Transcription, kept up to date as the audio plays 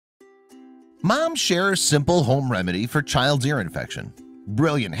Moms share a simple home remedy for child's ear infection.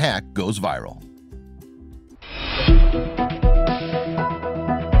 Brilliant hack goes viral.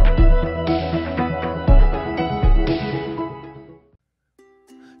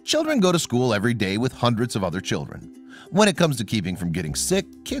 Children go to school every day with hundreds of other children. When it comes to keeping from getting sick,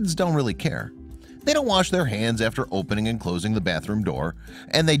 kids don't really care. They don't wash their hands after opening and closing the bathroom door,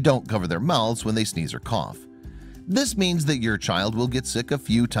 and they don't cover their mouths when they sneeze or cough. This means that your child will get sick a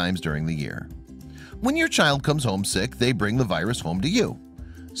few times during the year. When your child comes home sick, they bring the virus home to you.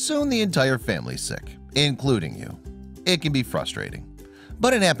 Soon the entire family's sick, including you. It can be frustrating,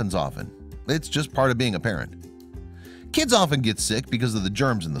 but it happens often. It's just part of being a parent. Kids often get sick because of the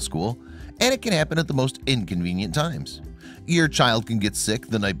germs in the school, and it can happen at the most inconvenient times. Your child can get sick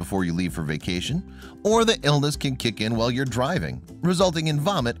the night before you leave for vacation, or the illness can kick in while you're driving, resulting in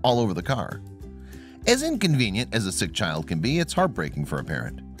vomit all over the car. As inconvenient as a sick child can be, it's heartbreaking for a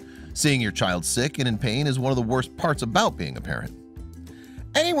parent. Seeing your child sick and in pain is one of the worst parts about being a parent.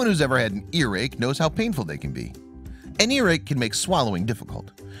 Anyone who's ever had an earache knows how painful they can be. An earache can make swallowing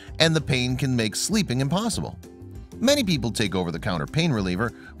difficult, and the pain can make sleeping impossible. Many people take over-the-counter pain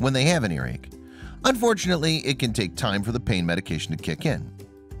reliever when they have an earache. Unfortunately, it can take time for the pain medication to kick in.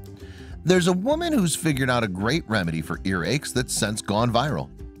 There's a woman who's figured out a great remedy for earaches that's since gone viral.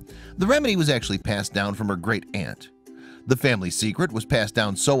 The remedy was actually passed down from her great aunt. The family secret was passed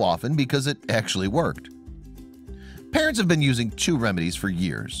down so often because it actually worked. Parents have been using two remedies for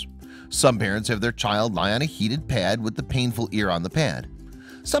years. Some parents have their child lie on a heated pad with the painful ear on the pad.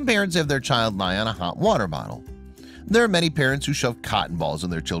 Some parents have their child lie on a hot water bottle. There are many parents who shove cotton balls in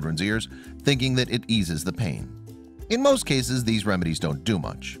their children's ears, thinking that it eases the pain. In most cases, these remedies don't do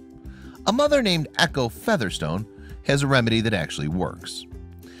much. A mother named Featherstone has a remedy that actually works.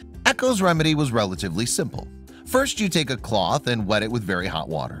 Echo's remedy was relatively simple. First, you take a cloth and wet it with very hot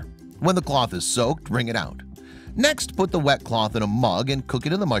water. When the cloth is soaked, wring it out. Next, put the wet cloth in a mug and cook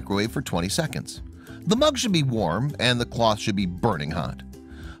it in the microwave for 20 seconds. The mug should be warm and the cloth should be burning hot.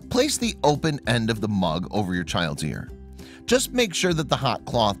 Place the open end of the mug over your child's ear. Just make sure that the hot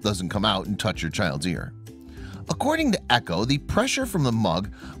cloth doesn't come out and touch your child's ear. According to Echo, the pressure from the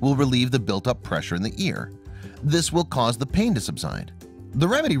mug will relieve the built-up pressure in the ear. This will cause the pain to subside. The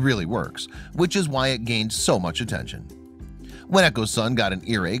remedy really works, which is why it gained so much attention. When Echo's son got an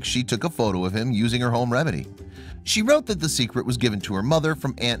earache, she took a photo of him using her home remedy. She wrote that the secret was given to her mother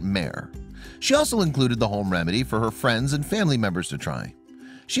from Aunt Mare. She also included the home remedy for her friends and family members to try.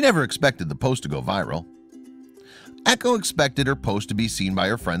 She never expected the post to go viral. Echo expected her post to be seen by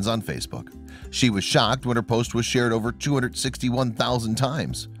her friends on Facebook. She was shocked when her post was shared over 261,000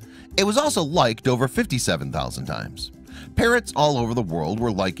 times. It was also liked over 57,000 times. Parents all over the world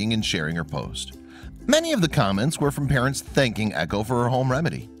were liking and sharing her post. Many of the comments were from parents thanking Echo for her home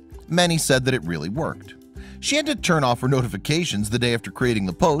remedy. Many said that it really worked. She had to turn off her notifications the day after creating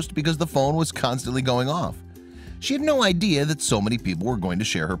the post because the phone was constantly going off. She had no idea that so many people were going to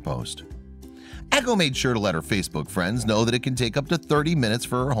share her post. Echo made sure to let her Facebook friends know that it can take up to 30 minutes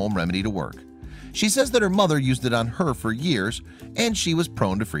for her home remedy to work. She says that her mother used it on her for years and she was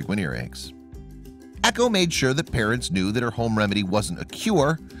prone to frequent earaches. Echo made sure that parents knew that her home remedy wasn't a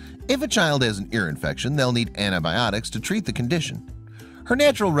cure. If a child has an ear infection, they'll need antibiotics to treat the condition. Her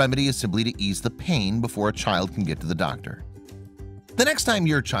natural remedy is simply to ease the pain before a child can get to the doctor. The next time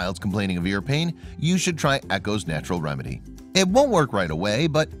your child's complaining of ear pain, you should try Echo's natural remedy. It won't work right away,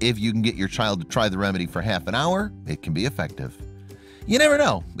 but if you can get your child to try the remedy for half an hour, it can be effective. You never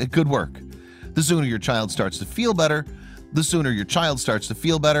know, it could work. The sooner your child starts to feel better, the sooner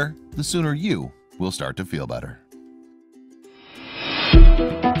you will start to feel better.